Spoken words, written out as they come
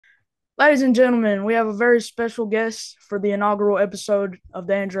Ladies and gentlemen, we have a very special guest for the inaugural episode of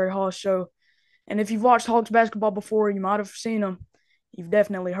the Andrae Hall Show. And if you've watched Hawks basketball before, you might have seen him. You've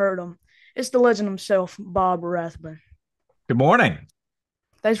definitely heard him. It's the legend himself, Bob Rathbun. Good morning.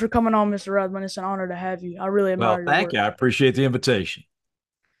 Thanks for coming on, Mr. Rathbun. It's an honor to have you. I really Well, admire your thank work. you. I appreciate the invitation.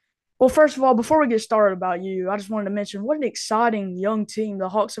 Well, first of all, before we get started about you, I just wanted to mention what an exciting young team the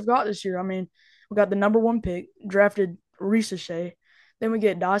Hawks have got this year. I mean, we got the number one pick, drafted Shea. Then we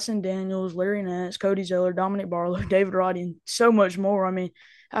get Dyson Daniels, Larry Nance, Cody Zeller, Dominic Barlow, David Roddy, and so much more. I mean,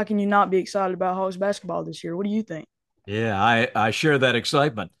 how can you not be excited about Hawks basketball this year? What do you think? Yeah, I share that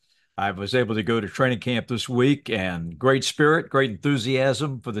excitement. I was able to go to training camp this week and great spirit, great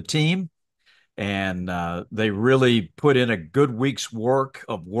enthusiasm for the team. And they really put in a good week's work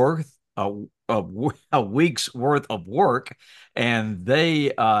of worth, a week's worth of work. And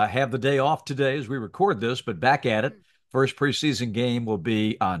they have the day off today as we record this, but back at it. First preseason game will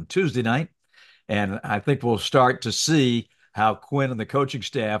be on Tuesday night. And I think we'll start to see how Quinn and the coaching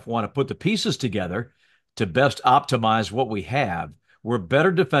staff want to put the pieces together to best optimize what we have. We're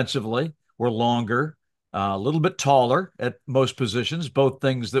better defensively, we're longer, a little bit taller at most positions, both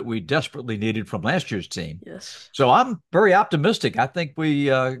things that we desperately needed from last year's team. Yes. So I'm very optimistic. I think we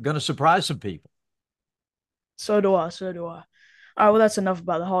are going to surprise some people. So do I. So do I. All right, well, that's enough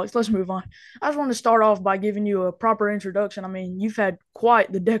about the Hawks. Let's move on. I just want to start off by giving you a proper introduction. I mean, you've had quite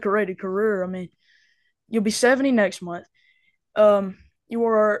the decorated career. I mean, you'll be 70 next month. Um, you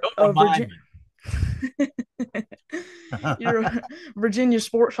are Don't a remind Virginia. me. You're a Virginia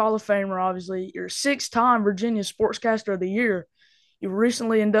Sports Hall of Famer. Obviously, you're a six-time Virginia Sportscaster of the Year. You were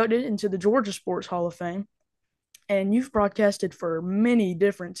recently inducted into the Georgia Sports Hall of Fame, and you've broadcasted for many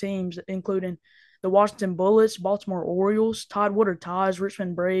different teams, including the Washington Bullets, Baltimore Orioles, Tidewater Ties,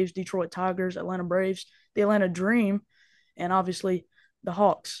 Richmond Braves, Detroit Tigers, Atlanta Braves, the Atlanta Dream, and obviously the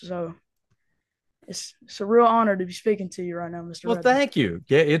Hawks. So it's a real honor to be speaking to you right now, Mr. Well, Redmond. thank you.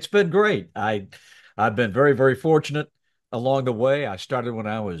 Yeah, it's been great. I've been very, very fortunate along the way. I started when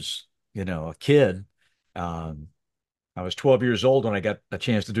I was, a kid. Um, I was 12 years old when I got a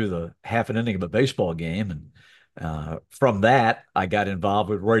chance to do the half an inning of a baseball game. And from that, I got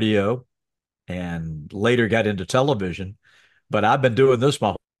involved with radio and later got into television. But I've been doing this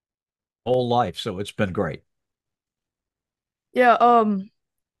my whole life, so it's been great. Yeah,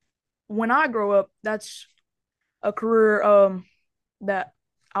 when I grow up, that's a career that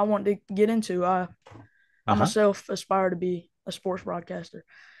I want to get into. I Uh-huh. myself aspire to be a sports broadcaster.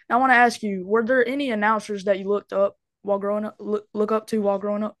 Now, I want to ask you: were there any announcers that you looked up while growing up? Look up to while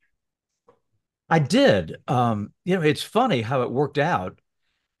growing up? I did. It's funny how it worked out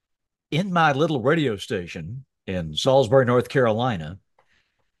in my little radio station in Salisbury, North Carolina.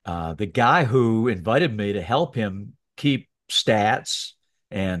 The guy who invited me to help him keep stats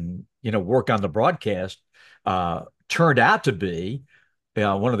and work on the broadcast turned out to be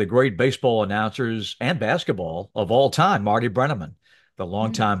one of the great baseball announcers and basketball of all time, Marty Brennaman, the Mm.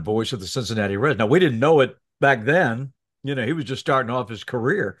 longtime voice of the Cincinnati Reds. Now we didn't know it back then. He was just starting off his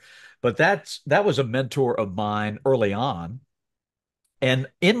career, but that was a mentor of mine early on. And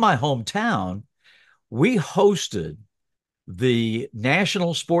in my hometown, we hosted the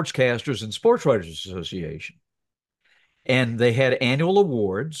National Sportscasters and Sports Writers Association. And they had annual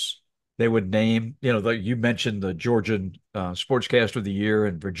awards. They would name, you mentioned the Georgian Sportscaster of the Year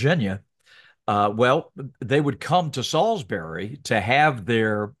in Virginia. Well, they would come to Salisbury to have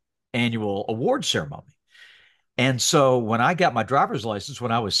their annual award ceremony. And so when I got my driver's license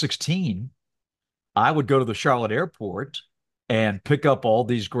when I was 16, I would go to the Charlotte airport and pick up all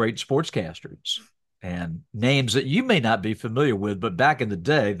these great sportscasters and names that you may not be familiar with, but back in the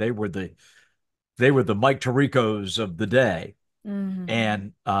day, they were the Mike Tiricos of the day, Hmm.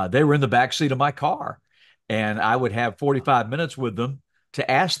 and they were in the back seat of my car, and I would have 45 minutes with them to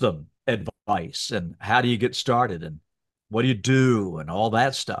ask them advice and how do you get started and what do you do and all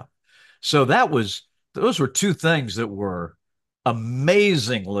that stuff. So those were two things that were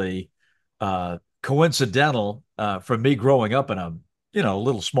amazingly coincidental for me growing up in a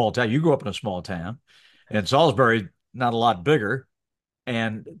little small town. You grew up in a small town, and Salisbury not a lot bigger,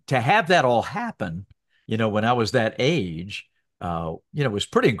 and to have that all happen, when I was that age, was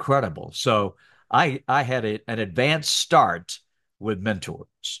pretty incredible. So I had an advanced start with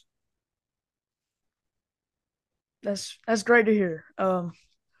mentors. That's great to hear. Now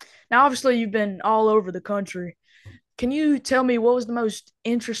obviously you've been all over the country. Can you tell me what was the most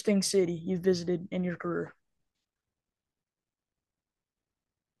interesting city you visited in your career?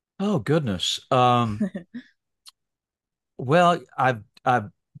 Oh goodness. Well, I've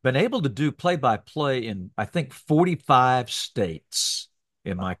been able to do play by play in I think 45 states.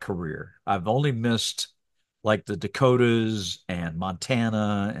 in Wow. my career. I've only missed like the Dakotas and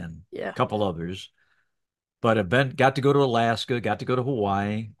Montana and a Yeah. couple others, but I've been got to go to Alaska, got to go to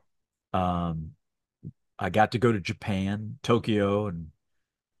Hawaii. Um, I got to go to Japan, Tokyo, and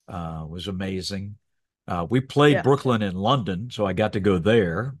was amazing. We played Yeah. Brooklyn and London, so I got to go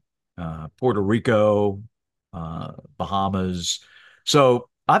there. Puerto Rico, Bahamas. So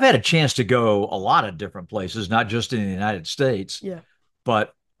I've had a chance to go a lot of different places, not just in the United States, Yeah.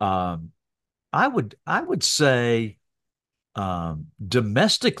 but I would say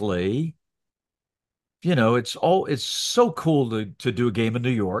domestically, it's so cool to do a game in New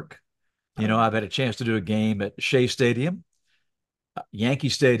York. Oh yeah. I've had a chance to do a game at Shea Stadium, Yankee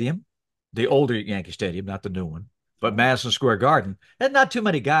Stadium, the older Yankee Stadium, not the new one, but Oh. Madison Square Garden. And not too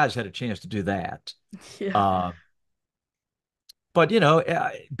many guys had a chance to do that. Yeah. Uh, but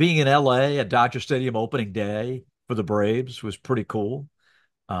being in LA at Dodger Stadium opening day for the Braves was pretty cool.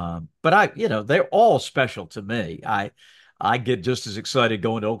 But they're all special to me. I get just as excited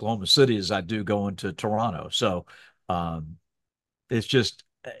going to Oklahoma City as I do going to Toronto. So um, it's just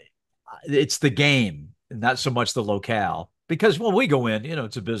it's the game, and not so much the locale. Because when we go in,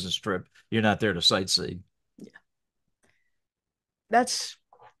 it's a business trip. You're not there to sightsee. Yeah. That's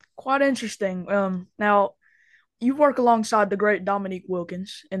quite interesting. Now you work alongside the great Dominique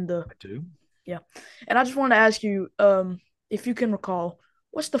Wilkins in the I do. yeah, and I just wanted to ask you, if you can recall,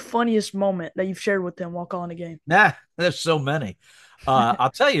 what's the funniest moment that you've shared with him while calling a game? Nah, there's so many. I'll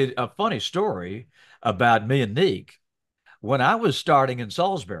tell you a funny story about me and Neek. When I was starting in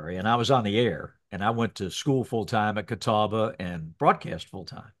Salisbury and I was on the air and I went to school full time at Catawba and broadcast full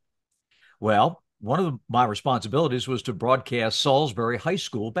time. Well, one of my responsibilities was to broadcast Salisbury High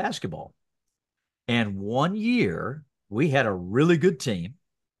School basketball. And one year we had a really good team,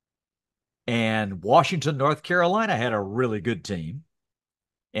 and Washington, North Carolina had a really good team.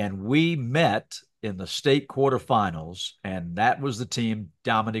 And we met in the state quarterfinals, and that was the team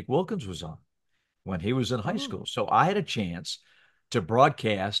Dominique Wilkins was on when he was in high Oh, school. So I had a chance to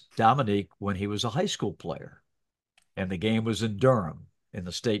broadcast Dominique when he was a high school player, and the game was in Durham in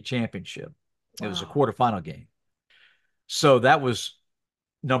the state championship. It was a wow. quarterfinal game. So that was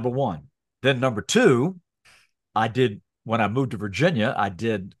number one. Then number two, I did when I moved to Virginia, I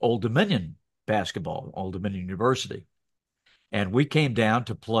did Old Dominion basketball, Old Dominion University. And we came down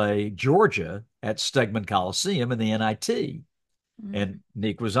to play Georgia at Stegman Coliseum in the NIT. Mm. And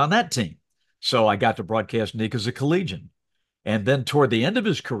Nick was on that team. So I got to broadcast Nick as a collegian. And then toward the end of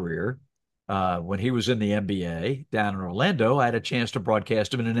his career, when he was in the NBA down in Orlando, I had a chance to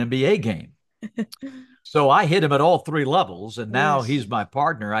broadcast him in an NBA game. So I hit him at all three levels, and now Yes. he's my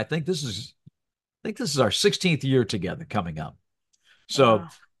partner. I think this is our 16th year together coming up. So, Wow.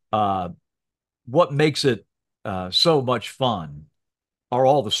 uh, what makes it so much fun are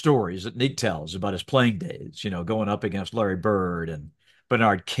all the stories that Nick tells about his playing days, going up against Larry Bird and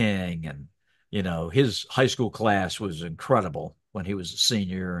Bernard King. And, his high school class was incredible when he was a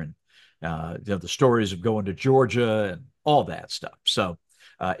senior. And, the stories of going to Georgia and all that stuff. So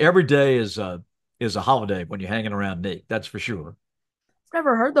every day is a holiday when you're hanging around Nick. That's for sure. I've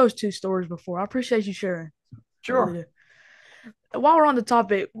never heard those two stories before. I appreciate you sharing. I really Sure. do. While we're on the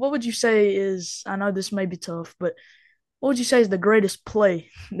topic, what would you say is, I know this may be tough, but what would you say is the greatest play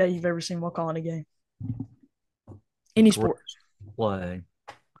that you've ever seen while calling a game? The Any sport. greatest play.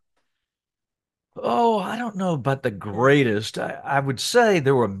 Oh, I don't know about the Yeah. greatest. I would say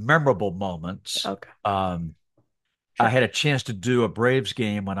there were memorable moments. Okay. Um, I Sure. had a chance to do a Braves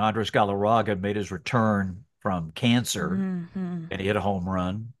game when Andres Galarraga made his return from cancer Mm-hmm. and he hit a home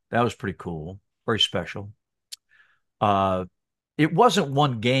run. That was pretty cool, very special. Uh, it wasn't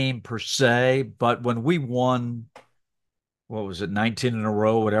one game per se, but when we won, what was it, 19 in a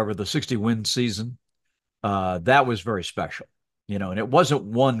row, whatever, the 60 win season, that was very special. And it wasn't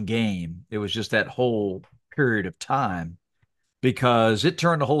one game, it was just that whole period of time because it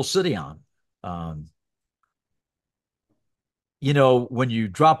turned the whole city on. Um, when you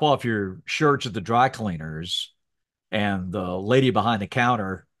drop off your shirts at the dry cleaners and the lady behind the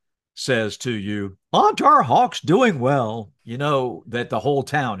counter says to you, "Aren't our Hawks doing well?" You know that the whole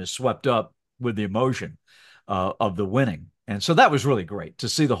town is swept up with the emotion of the winning. And so that was really great to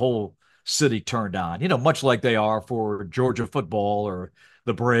see the whole city turned on, much like they are for Georgia football or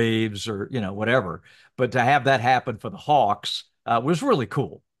the Braves or, whatever. But to have that happen for the Hawks was really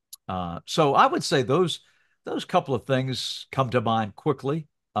cool. So I would say those couple of things come to mind quickly.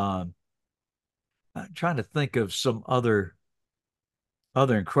 Um, I'm trying to think of some other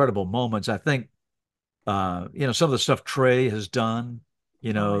incredible moments. I think some of the stuff Trey has done,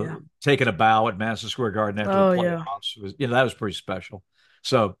 Oh yeah. taking a bow at Madison Square Garden after the Oh yeah. playoffs was, that was pretty special.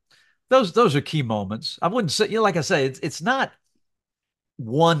 So those are key moments. I wouldn't say, like I say, it's not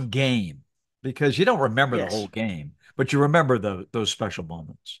one game because you don't remember the whole Yes, game, but you remember those special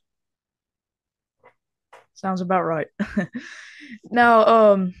moments. sounds about right.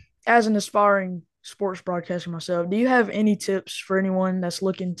 Now, as an aspiring sports broadcaster myself, do you have any tips for anyone that's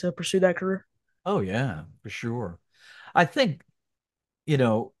looking to pursue that career? Oh yeah, for sure. I think, you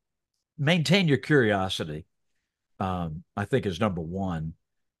know, maintain your curiosity. I think is number one.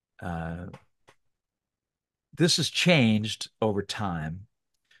 Uh, this has changed over time,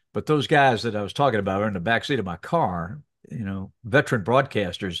 but those guys that I was talking about are in the backseat of my car, veteran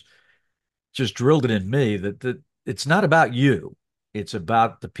broadcasters just drilled it in me that it's not about you. It's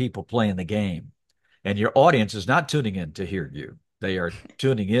about the people playing the game. And your audience is not tuning in to hear you. They are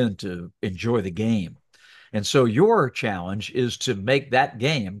tuning in to enjoy the game. And so your challenge is to make that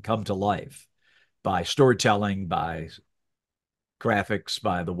game come to life by storytelling, by graphics,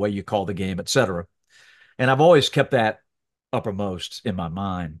 by the way you call the game, etc. And I've always kept that uppermost in my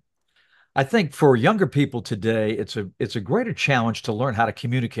mind. I think for younger people today, it's a greater challenge to learn how to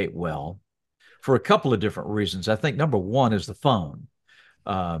communicate well for a couple of different reasons. I think number one is the phone.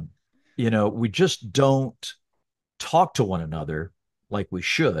 Um, we just don't talk to one another like we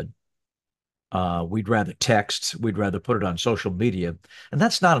should. We'd rather text, we'd rather put it on social media, and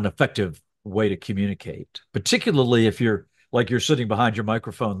that's not an effective way to communicate, particularly if you're sitting behind your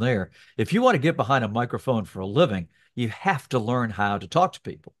microphone there. If you want to get behind a microphone for a living, you have to learn how to talk to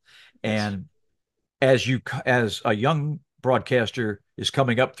people. Yes. And as a young broadcaster is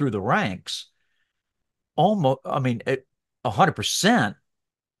coming up through the ranks, almost, I mean, 100%,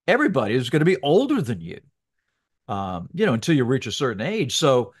 everybody is going to be older than you, until you reach a certain age.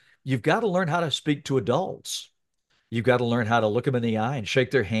 So you've got to learn how to speak to adults. You've got to learn how to look them in the eye and shake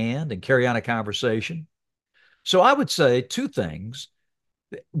their hand and carry on a conversation. So I would say two things.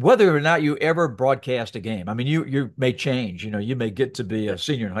 Whether or not you ever broadcast a game, I mean, you may change. You may get to be a Yes.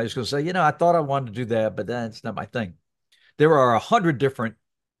 senior in high school and say, I thought I wanted to do that, but that's not my thing. There are 100 different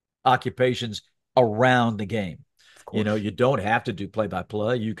occupations around the game. Of course. You don't have to do play by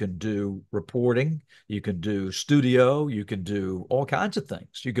play. You can do reporting, you can do studio, you can do all kinds of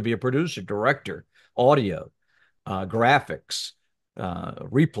things. You could be a producer, director, audio, graphics,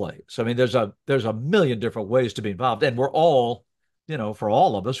 replays. I mean, there's a million different ways to be involved, and we're all, for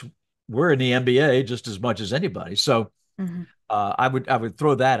all of us, we're in the NBA just as much as anybody. So Hmm. I would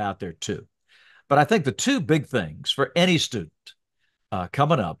throw that out there too. But I think the two big things for any student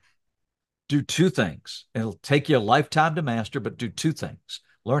coming up, do two things. It'll take you a lifetime to master, but do two things: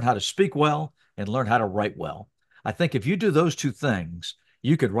 learn how to speak well and learn how to write well. I think if you do those two things,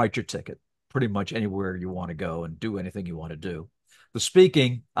 you could write your ticket pretty much anywhere you want to go and do anything you want to do. The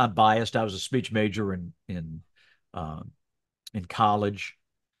speaking, I'm biased. I was a speech major um, in college.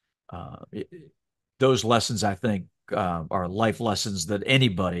 Uh, those lessons, I think, are life lessons that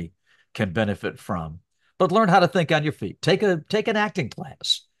anybody can benefit from. But learn how to think on your feet. Take an acting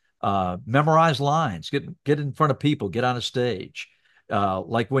class. Memorize lines. Get in front of people. Get on a stage.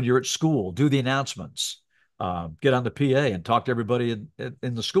 Like when you're at school, do the announcements. Get on the PA and talk to everybody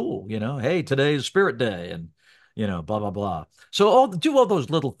in the school. Hey, today is Spirit Day, and blah blah blah. So do all those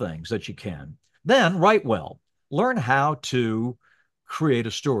little things that you can. Then write well. Learn how to create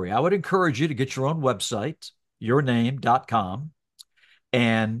a story. I would encourage you to get your own website, yourname.com,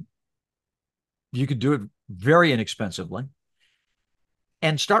 and you can do it very inexpensively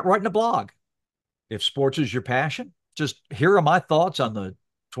and start writing a blog. If sports is your passion, just here are my thoughts on the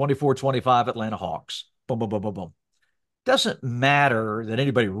 24-25 Atlanta Hawks. Boom, boom, boom, boom, boom. Doesn't matter that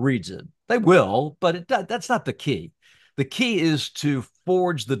anybody reads it. They will, but that's not the key. The key is to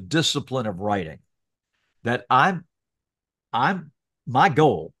forge the discipline of writing. That I'm my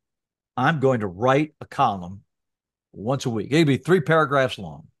goal. I'm going to write a column once a week. It'll be 3 paragraphs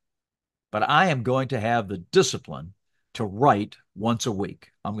long, but I am going to have the discipline to write once a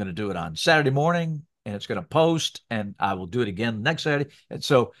week. I'm going to do it on Saturday morning and it's going to post, and I will do it again next Saturday. And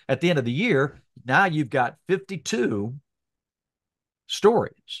so at the end of the year, now you've got 52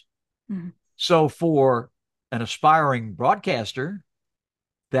 stories. Hmm. So for an aspiring broadcaster,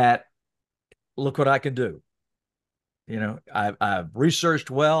 that look what I can do. I've researched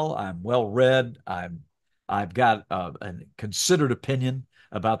well. I'm well read. I've got a considered opinion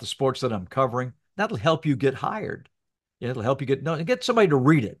about the sports that I'm covering. That'll help you get hired. It'll help you get somebody to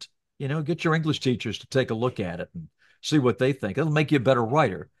read it. Get your English teachers to take a look at it and see what they think. It'll make you a better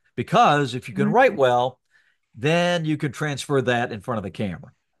writer, because if you can Hmm. write well, then you can transfer that in front of the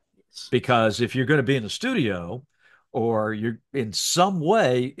camera. Yes. Because if you're going to be in the studio or you're in some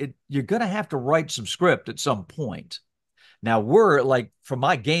way, you're going to have to write some script at some point. Now we're like for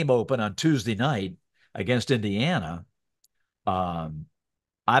my game open on Tuesday night against Indiana, um,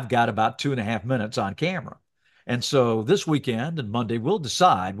 I've got about 2.5 minutes on camera. And so this weekend and Monday, we'll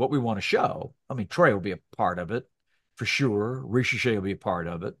decide what we want to show. I mean, Trey will be a part of it for sure. Ricochet will be a part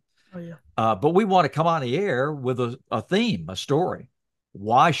of it. Oh yeah. But we want to come on the air with a theme, a story.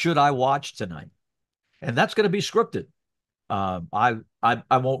 Why should I watch tonight? And that's going to be scripted. I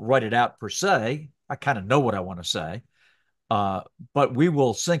won't write it out per se. I kind of know what I want to say, uh, but we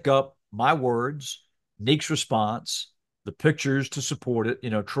will sync up my words, Neek's response, the pictures to support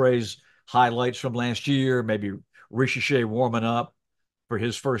it. Trey's highlights from last year, maybe Ricochet warming up for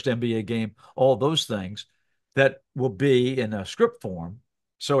his first NBA game, all those things that will be in a script form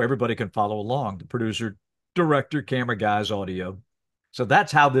so everybody can follow along. The producer, director, camera guys, audio. So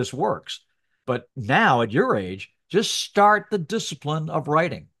that's how this works. But now at your age, just start the discipline of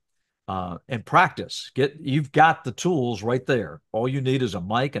writing and practice. You've got the tools right there. All you need is a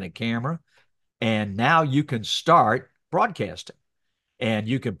mic and a camera, and now you can start broadcasting, and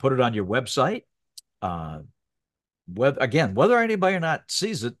you can put it on your website. Uh, whether anybody or not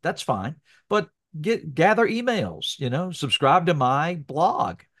sees it, that's fine. But gather emails. Subscribe to my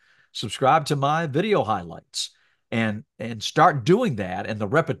blog, subscribe to my video highlights, and start doing that. And the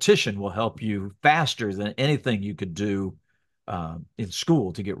repetition will help you faster than anything you could do in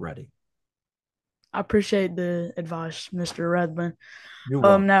school to get ready. I appreciate the advice, Mr. Rathbun. You're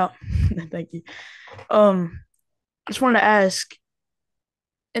welcome. Now, thank you. I just wanted to ask,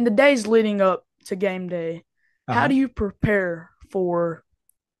 in the days leading up to game day, how Uh-huh. do you prepare for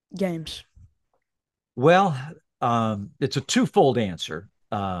games? Well, it's a twofold answer.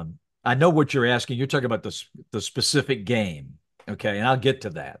 I know what you're asking. You're talking about the specific game, okay, and I'll get to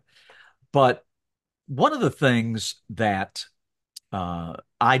that. But one of the things that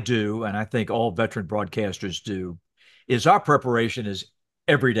I do, and I think all veteran broadcasters do, is our preparation is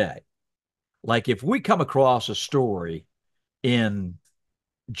every day. Like if we come across a story in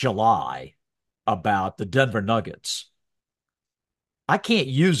July about the Denver Nuggets, I can't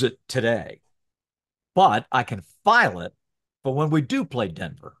use it today, but I can file it for when we do play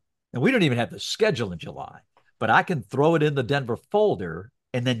Denver. And we don't even have the schedule in July, but I can throw it in the Denver folder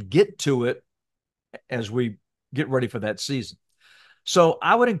and then get to it as we get ready for that season. So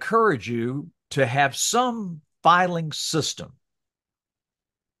I would encourage you to have some filing system,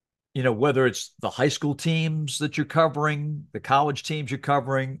 whether it's the high school teams that you're covering, the college teams you're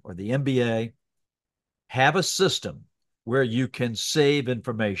covering, or the NBA, have a system where you can save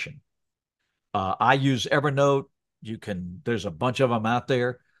information. I use Evernote. There's a bunch of them out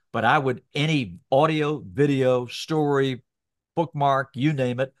there, but any audio, video, story, bookmark, you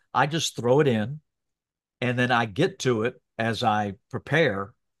name it, I just throw it in and then I get to it as I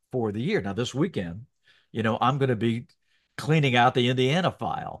prepare for the year. Now, this weekend, I'm going to be cleaning out the Indiana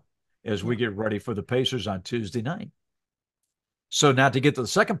file as we Yeah. get ready for the Pacers on Tuesday night. So, now to get to the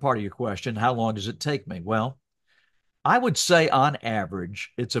second part of your question, how long does it take me? Well, I would say on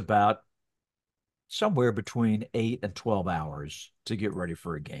average, it's about somewhere between 8 and 12 hours to get ready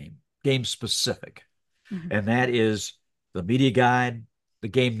for a game specific. Mhm. And that is the media guide, the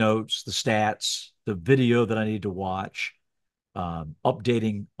game notes, the stats, the video that I need to watch,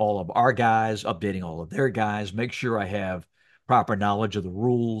 updating all of our guys, updating all of their guys, make sure I have proper knowledge of the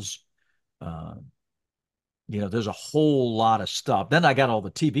rules. Uh, there's a whole lot of stuff. Then I got all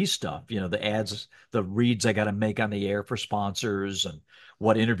the TV stuff, the ads, the reads I got to make on the air for sponsors and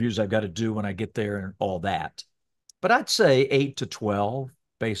what interviews I've got to do when I get there and all that. But I'd say 8 to 12,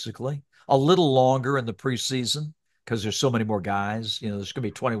 basically. A little longer in the preseason because there's so many more guys. There's going to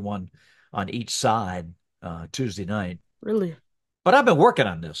be 21 on each side Tuesday night. Really? But I've been working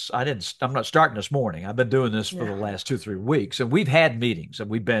on this. I'm not starting this morning. I've been doing this for Yeah. the last 2, 3 weeks, and we've had meetings, and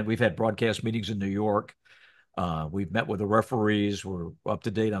we've had broadcast meetings in New York. We've met with the referees. We're up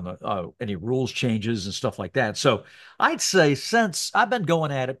to date on any rules changes and stuff like that. So I'd say since I've been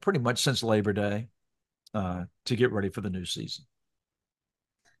going at it pretty much since Labor Day to get ready for the new season.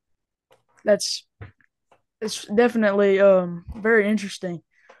 That's it's definitely very interesting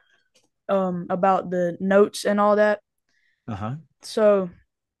about the notes and all that. Uh-huh. So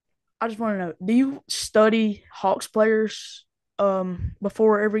I just want to know, do you study Hawks players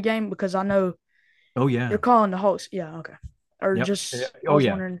before every game? Because I know Oh you're yeah. calling the Hawks. Yeah, okay. Or Yep. just I Oh was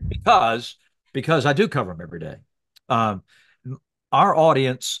yeah. wondering. Because I do cover them every day. Um, our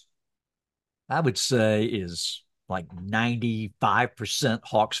audience, I would say, is like 95%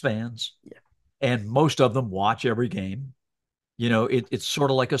 Hawks fans, Yeah, and most of them watch every game. It's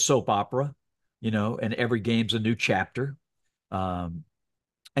sort of like a soap opera, and every game's a new chapter. Um,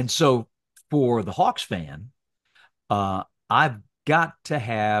 and so for the Hawks fan, I've got to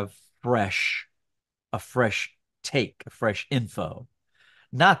have a fresh take, a fresh info.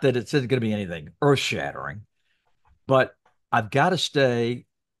 Not that it's going to be anything earth shattering, but I've got to stay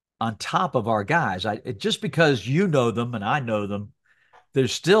on top of our guys. Just because you know them and I know them,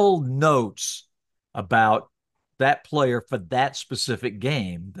 there's still notes about that player for that specific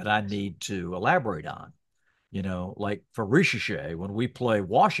game that I need to elaborate on. Like for Ricochet, when we play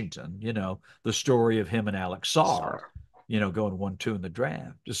Washington, the story of him and Alex Sarr, Sir. going 1-2 in the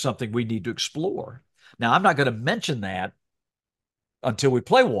draft is something we need to explore. Now, I'm not going to mention that until we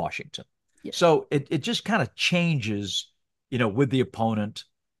play Washington. Yes. So it just kind of changes, with the opponent.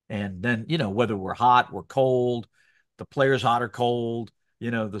 And then, whether we're hot, we're cold, the player's hot or cold, the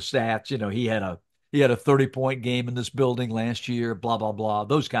stats, he had a 30-point game in this building last year, blah, blah, blah,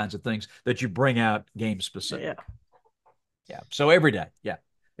 those kinds of things that you bring out game Yeah. specific. Yeah. So every day. Yeah.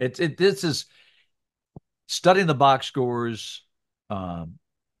 This is studying the box scores, um,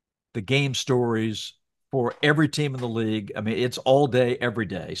 the game stories for every team in the league. I mean, it's all day, every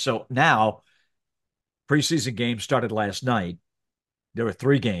day. So now preseason games started last night. There were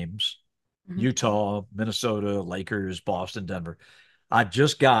three games: Mhm. Utah, Minnesota, Lakers, Boston, Denver. I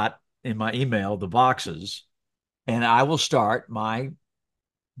just got in my email the boxes, and I will start my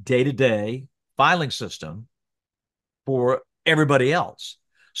day to day filing system for everybody else.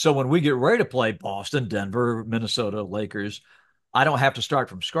 So when we get ready to play Boston, Denver, Minnesota, Lakers, I don't have to start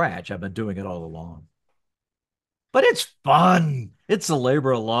from scratch. I've been doing it all along. But it's fun. It's a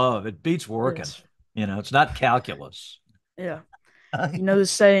labor of love. It beats working. Yes. It's not calculus. Yeah. I The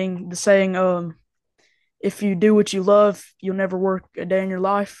saying, if you do what you love, you'll never work a day in your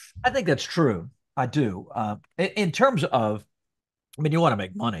life. think that's true. I do. In terms of, I mean, you want to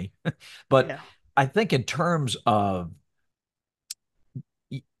make money, but Yeah. I think in terms of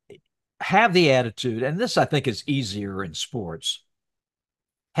have the attitude, and this I think is easier in sports,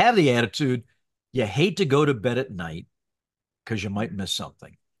 have the attitude you hate to go to bed at night because you might miss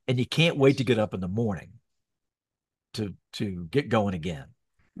something. And you can't wait to Yes. get up in the morning to get going again.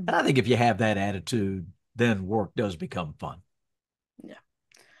 Mhm. And I think if you have that attitude, then work does become fun. Yeah.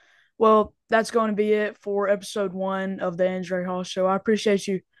 Well, that's going to be it for episode 1 of the Andrae Hall Show. I appreciate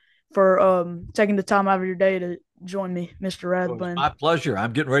you for taking the time out of your day to join me, Mr. It was Rathbun. my pleasure.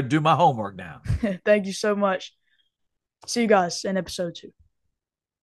 I'm getting ready to do my homework now. Thank you so much. See you guys in episode 2.